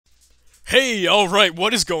Hey, alright,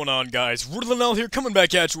 what is going on, guys? Rudlanel here, coming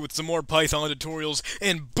back at you with some more Python tutorials,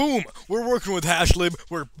 and boom! We're working with hashlib,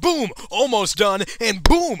 we're boom! Almost done, and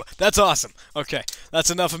boom! That's awesome. Okay,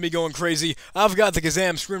 that's enough of me going crazy. I've got the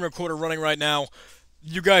Kazam screen recorder running right now.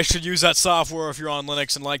 You guys should use that software if you're on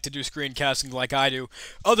Linux and like to do screencasting like I do.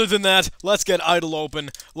 Other than that, let's get idle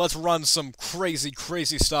open, let's run some crazy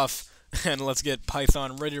stuff, and let's get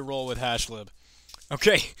Python ready to roll with hashlib.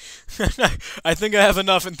 Okay, I think I have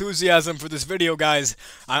enough enthusiasm for this video, guys.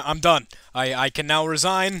 I'm done. I can now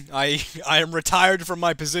resign. I am retired from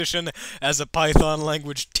my position as a Python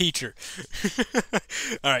language teacher.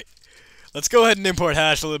 Alright, let's go ahead and import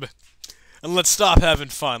hashlib, and let's stop having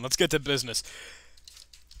fun. Let's get to business.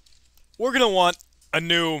 We're going to want a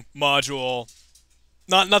new module,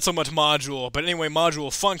 not so much module, but anyway,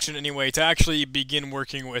 module function anyway, to actually begin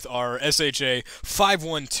working with our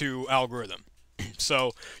SHA512 algorithm.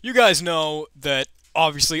 So, you guys know that,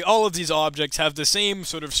 obviously, all of these objects have the same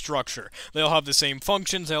sort of structure. They all have the same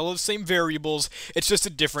functions, they all have the same variables, it's just a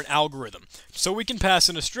different algorithm. So we can pass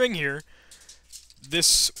in a string here.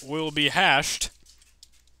 This will be hashed,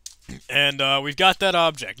 and we've got that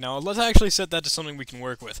object. Now, let's actually set that to something we can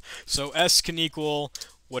work with. So s can equal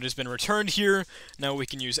what has been returned here. Now we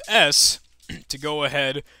can use s to go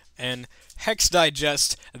ahead and hex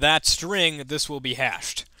digest that string. This will be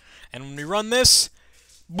hashed. And when we run this,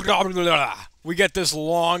 blah, blah, blah, we get this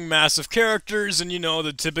long mass of characters, and you know,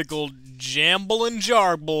 the typical jamble and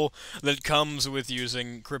jarble that comes with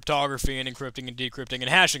using cryptography and encrypting and decrypting and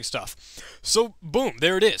hashing stuff. So, boom,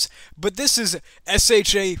 there it is. But this is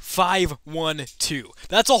SHA512.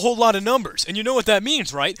 That's a whole lot of numbers, and you know what that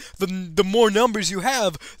means, right? The more numbers you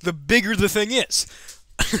have, the bigger the thing is.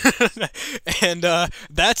 And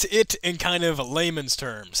that's it in kind of layman's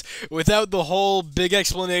terms. Without the whole big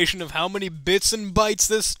explanation of how many bits and bytes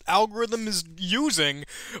this algorithm is using,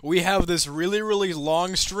 we have this really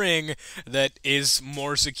long string that is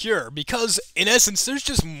more secure, because in essence there's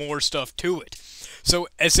just more stuff to it. So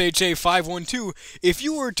SHA512, if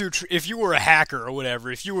you were a hacker or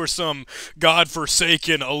whatever, if you were some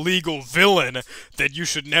godforsaken illegal villain that you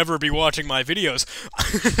should never be watching my videos,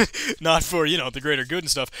 not for, you know, the greater good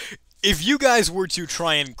and stuff, if you guys were to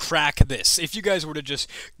try and crack this, if you guys were to just,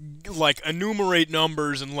 like, enumerate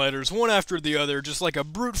numbers and letters one after the other, just like a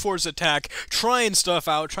brute force attack, trying stuff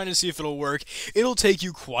out, trying to see if it'll work, it'll take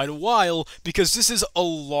you quite a while, because this is a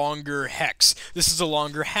longer hex. This is a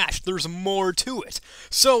longer hash. There's more to it.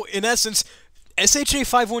 So, in essence,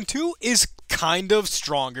 SHA512 is kind of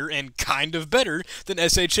stronger and kind of better than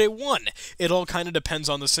SHA1. It all kind of depends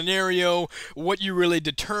on the scenario, what you really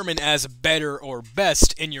determine as better or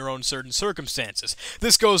best in your own certain circumstances.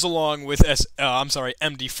 This goes along with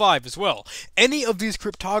MD5 as well. Any of these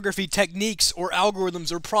cryptography techniques or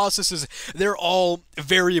algorithms or processes, they're all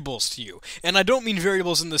variables to you. And I don't mean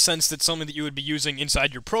variables in the sense that something that you would be using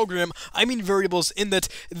inside your program. I mean variables in that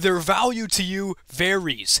their value to you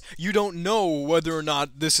varies. You don't know whether or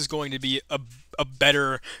not this is going to be a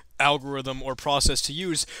better algorithm or process to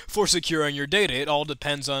use for securing your data. It all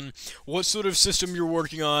depends on what sort of system you're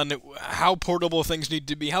working on, how portable things need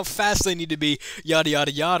to be, how fast they need to be, yada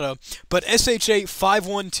yada yada. But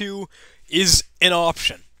SHA512 is an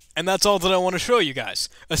option. And that's all that I want to show you guys.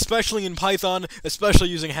 Especially in Python, especially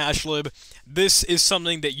using hashlib, this is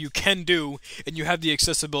something that you can do, and you have the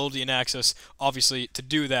accessibility and access, obviously, to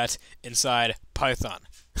do that inside Python.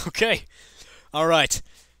 Okay. Alright.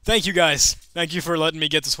 Thank you, guys. Thank you for letting me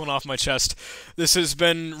get this one off my chest. This has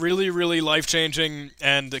been really life-changing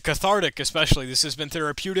and cathartic, especially. This has been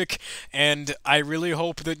therapeutic, and I really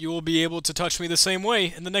hope that you will be able to touch me the same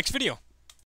way in the next video.